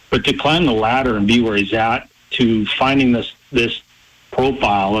 But to climb the ladder and be where he's at, to finding this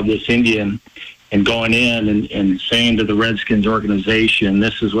profile of this Indian and going in and saying to the Redskins organization,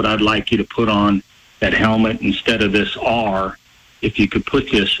 this is what I'd like you to put on that helmet instead of this R. If you could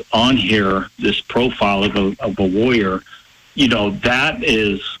put this on here, this profile of a warrior, that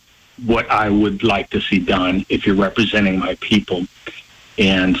is what I would like to see done if you're representing my people.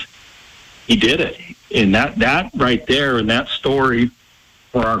 And he did it. And that right there and that story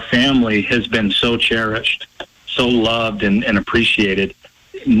for our family has been so cherished, so loved and appreciated.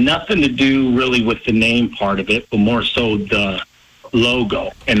 Nothing to do really with the name part of it, but more so the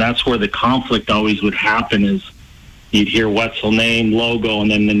logo. And that's where the conflict always would happen is you'd hear Wetzel name, logo,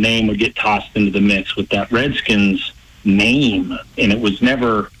 and then the name would get tossed into the mix with that Redskins name. And it was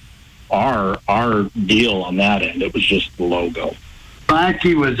never our deal on that end. It was just the logo.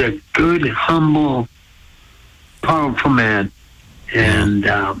 Blackie was a good, humble, powerful man. And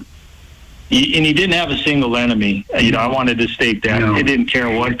he didn't have a single enemy. You know, I wanted to state that. No. It didn't care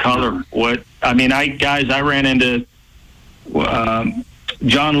what color, I ran into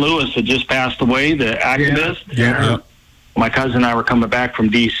John Lewis had just passed away, the activist. Yeah. My cousin and I were coming back from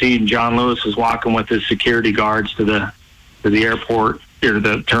D.C., and John Lewis was walking with his security guards to the airport, or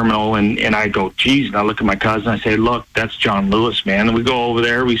the terminal, and I go, geez, and I look at my cousin, I say, look, that's John Lewis, man. And we go over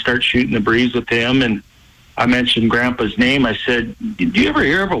there, we start shooting the breeze with him, and I mentioned Grandpa's name. I said, did you ever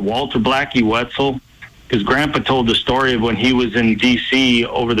hear of a Walter Blackie Wetzel? Because Grandpa told the story of when he was in D.C.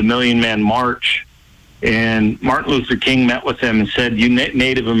 over the Million Man March, and Martin Luther King met with him and said, you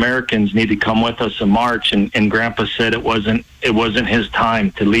Native Americans need to come with us and march. And Grandpa said it wasn't his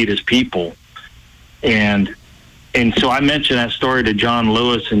time to lead his people. And so I mentioned that story to John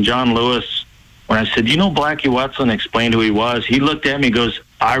Lewis, and John Lewis, when I said, you know Blackie Wetzel, and explained who he was, he looked at me and goes,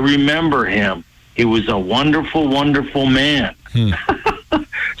 I remember him. He was a wonderful, wonderful man.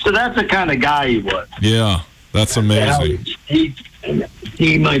 So that's the kind of guy he was. Yeah, that's amazing.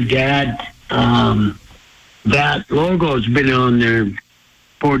 He my dad, that logo's been on there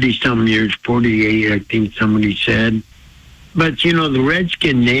 40-some years, 48, I think somebody said. But, you know, the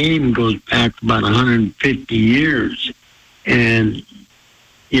Redskin name goes back about 150 years. And,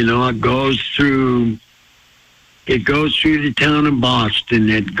 you know, it goes through the town of Boston.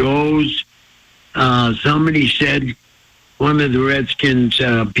 It goes, somebody said, one of the Redskins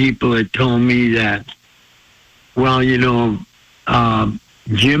people had told me that, well, you know,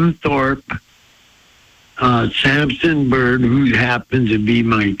 Jim Thorpe, Samson Bird, who happens to be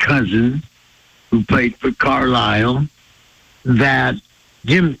my cousin, who played for Carlisle, that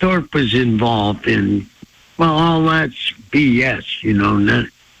Jim Thorpe was involved in, well, all that's BS, you know.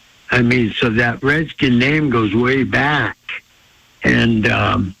 So that Redskin name goes way back. And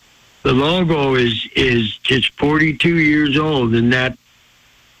the logo is just 42 years old, and that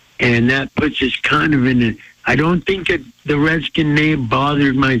puts us kind of in I don't think the Redskin name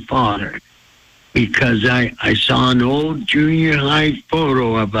bothered my father, because I saw an old junior high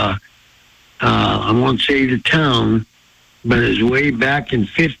photo of I won't say the town, but it was way back in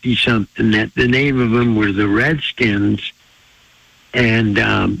 50-something, that the name of them were the Redskins. And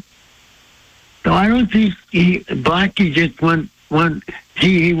so I don't think Blackie just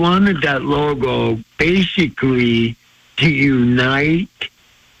he wanted that logo basically to unite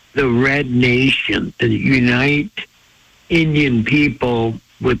the Red Nation, to unite Indian people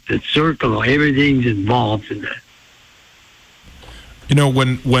with the circle. Everything's involved in that. You know,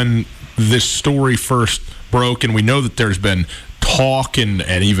 when this story first broke, and we know that there's been talk and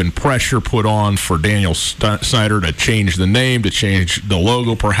even pressure put on for Daniel Snyder to change the name, to change the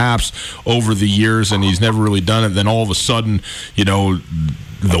logo perhaps over the years, and he's never really done it. Then all of a sudden, you know,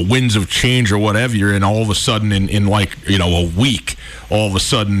 the winds of change or whatever, and all of a sudden in like, you know, a week, all of a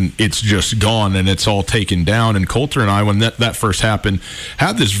sudden it's just gone and it's all taken down. And Coulter and I, when that first happened,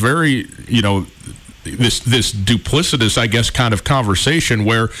 had this very, you know, this duplicitous, I guess, kind of conversation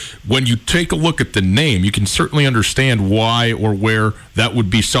where when you take a look at the name, you can certainly understand why or where that would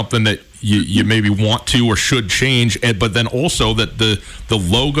be something that you maybe want to or should change, but then also that the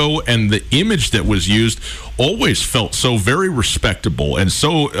logo and the image that was used always felt so very respectable and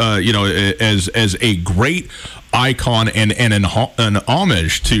so you know, as a great icon and an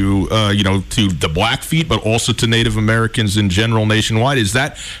homage to you know, to the Blackfeet, but also to Native Americans in general nationwide. Is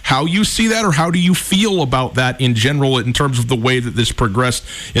that how you see that, or how do you feel about that in general in terms of the way that this progressed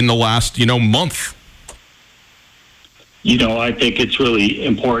in the last, you know, month? You know, I think it's really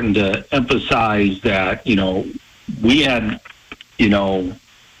important to emphasize that, you know, we had, you know,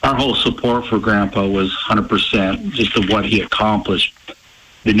 our whole support for Grandpa was 100% just of what he accomplished.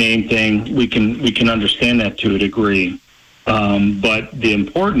 The name thing, we can understand that to a degree. But the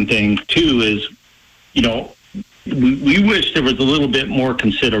important thing, too, is, you know, we wish there was a little bit more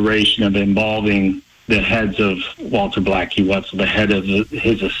consideration of involving the heads of Walter Blackie Wetzel, the head of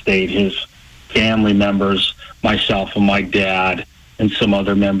his estate, his family members, myself and my dad, and some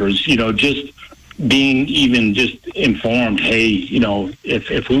other members, you know, just being even just informed, hey, you know,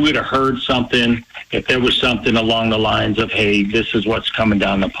 if we would have heard something, if there was something along the lines of, hey, this is what's coming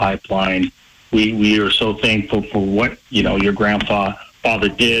down the pipeline, we are so thankful for what, you know, your father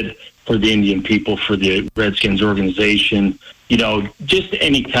did for the Indian people, for the Redskins organization, you know, just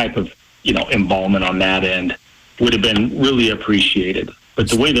any type of, you know, involvement on that end would have been really appreciated. But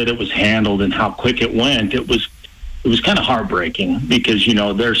the way that it was handled and how quick it went, it was kind of heartbreaking, because, you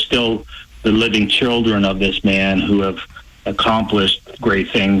know, they're still the living children of this man who have accomplished great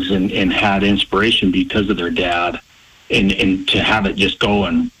things and had inspiration because of their dad. And to have it just go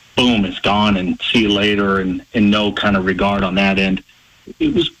and boom, it's gone and see you later and no kind of regard on that end,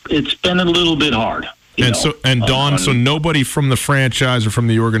 it's been a little bit hard. Don, so nobody from the franchise or from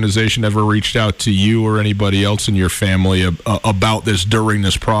the organization ever reached out to you or anybody else in your family about this during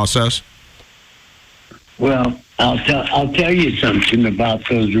this process? Well, I'll tell you something about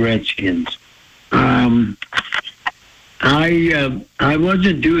those Redskins. I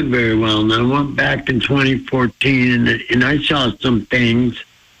wasn't doing very well, and I went back in 2014, and I saw some things,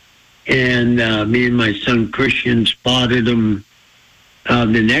 and me and my son Christian spotted them.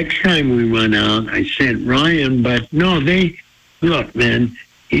 The next time we went out, I sent Ryan, but no, look, man,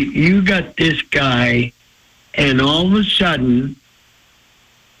 you got this guy, and all of a sudden,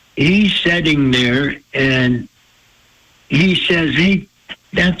 he's sitting there, and he says, "Hey,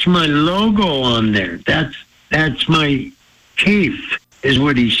 that's my logo on there. That's my chief," is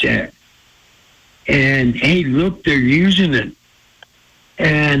what he said. And, hey, look, they're using it.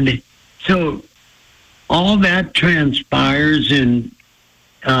 And so all that transpires, and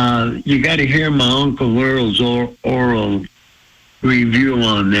you got to hear my Uncle Earl's oral review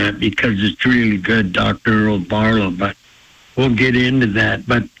on that, because it's really good, Dr. Earl Barlow, but we'll get into that.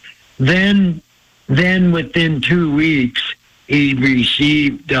 But then within 2 weeks, he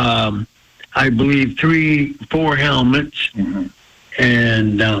received, I believe, 4 helmets,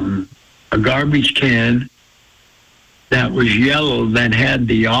 and a garbage can that was yellow that had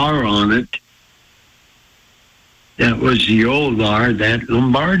the R on it. That was the old R that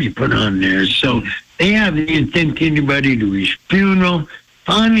Lombardi put on there. So they haven't even sent anybody to his funeral.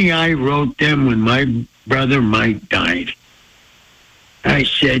 Finally, I wrote them when my brother Mike died. I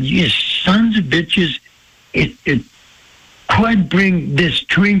said, "You sons of bitches, it quite bring this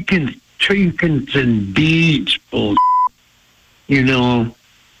trinkets and beads bull,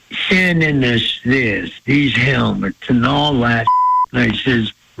 sending us these helmets and all that." And I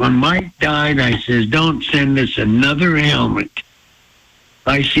says, when Mike died, I says, "Don't send us another helmet. If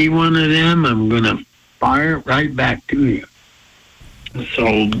I see one of them, I'm going to fire it right back to you."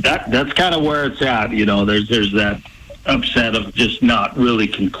 So that's kind of where it's at. There's that upset of just not really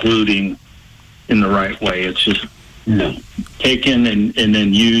concluding in the right way. It's just taken and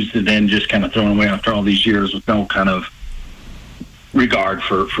then used and then just kind of thrown away after all these years with no kind of regard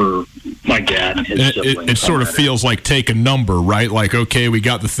for my dad and his siblings. It sort of feels like take a number, right? Like, okay, we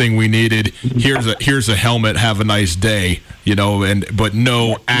got the thing we needed. Here's a helmet. Have a nice day, but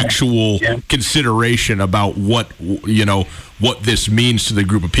no actual consideration about what this means to the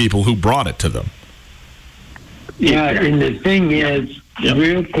group of people who brought it to them. Yeah, and the thing is,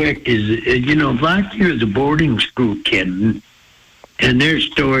 real quick, is, Blackie was a boarding school kid, and their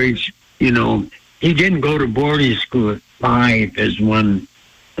stories, he didn't go to boarding school at 5, as one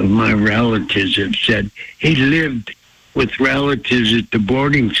of my relatives have said. He lived with relatives at the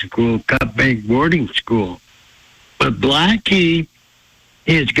boarding school, Cut Bank Boarding School. But Blackie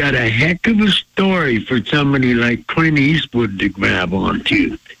has got a heck of a story for somebody like Clint Eastwood to grab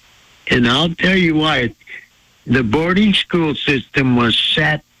onto. And I'll tell you why. The boarding school system was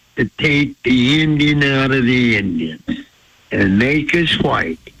set to take the Indian out of the Indian and make us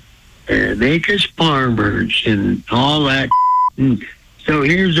white and make us farmers and all that. And so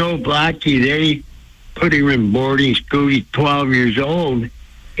here's old Blackie. They put him in boarding school. He's 12 years old,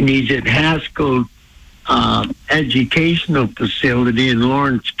 and he's at Haskell Educational Facility in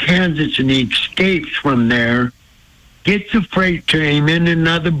Lawrence, Kansas, and he escapes from there, gets a freight train and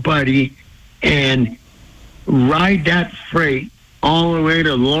another buddy, and ride that freight all the way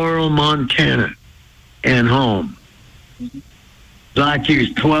to Laurel, Montana, and home. Blackie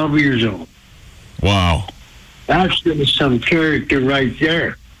was 12 years old. Wow. That's some character right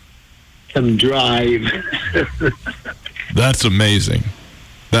there. Some drive. That's amazing.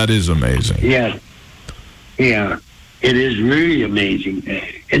 That is amazing. Yeah. Yeah. It is really amazing.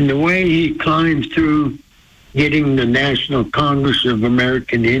 And the way he climbed through getting the National Congress of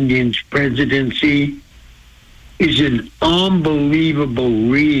American Indians presidency is an unbelievable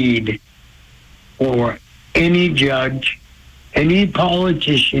read for any judge, any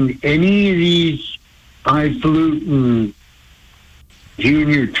politician, any of these highfalutin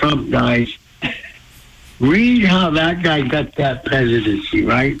junior Trump guys. Read how that guy got that presidency,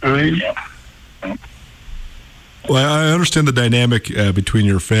 right, Ryan? Well, I understand the dynamic between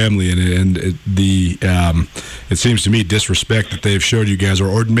your family and it seems to me disrespect that they've showed you guys,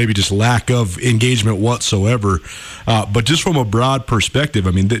 or maybe just lack of engagement whatsoever. But just from a broad perspective,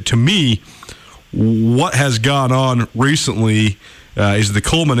 I mean, to me, what has gone on recently is the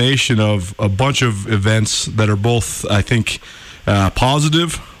culmination of a bunch of events that are both, I think,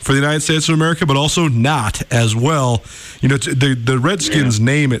 positive for the United States of America, but also not as well. The Redskins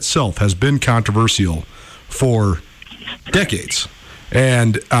name itself has been controversial for decades.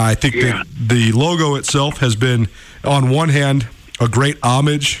 And I think that the logo itself has been, on one hand, a great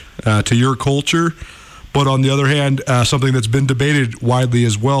homage to your culture, but on the other hand, something that's been debated widely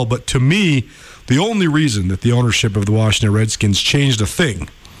as well. But to me, the only reason that the ownership of the Washington Redskins changed a thing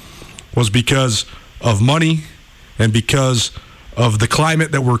was because of money and because of the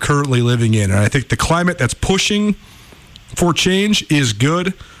climate that we're currently living in. And I think the climate that's pushing for change is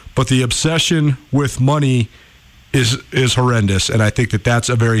good, but the obsession with money is horrendous. And I think that that's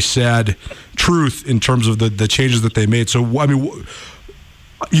a very sad truth in terms of the changes that they made. So, I mean,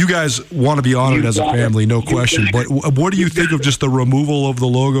 you guys want to be honored as a family, no question. But what do you think of just the removal of the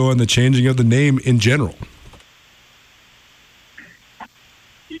logo and the changing of the name in general?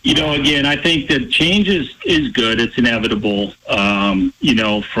 You know, again, I think that change is good. It's inevitable. You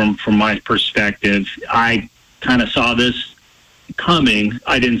know, from my perspective, I kind of saw this coming.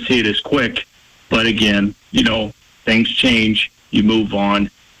 I didn't see it as quick. But again, you know, things change. You move on.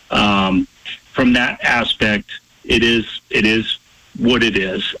 From that aspect, it is what it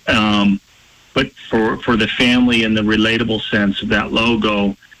is. But for the family and the relatable sense of that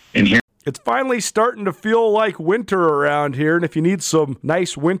logo, and here. It's finally starting to feel like winter around here, and if you need some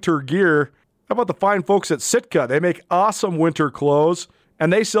nice winter gear, how about the fine folks at Sitka? They make awesome winter clothes,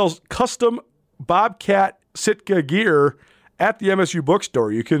 and they sell custom Bobcat Sitka gear at the MSU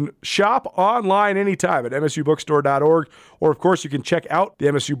Bookstore. You can shop online anytime at msubookstore.org, or of course you can check out the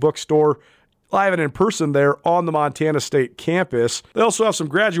MSU Bookstore live and in person there on the Montana State campus. They also have some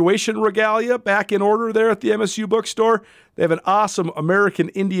graduation regalia back in order there at the MSU Bookstore. They have an awesome American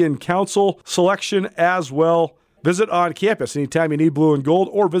Indian Council selection as well. Visit on campus anytime you need blue and gold,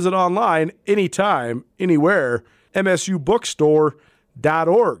 or visit online anytime, anywhere,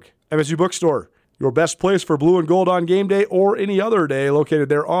 msubookstore.org. MSU Bookstore, your best place for blue and gold on game day or any other day, located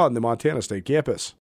there on the Montana State campus.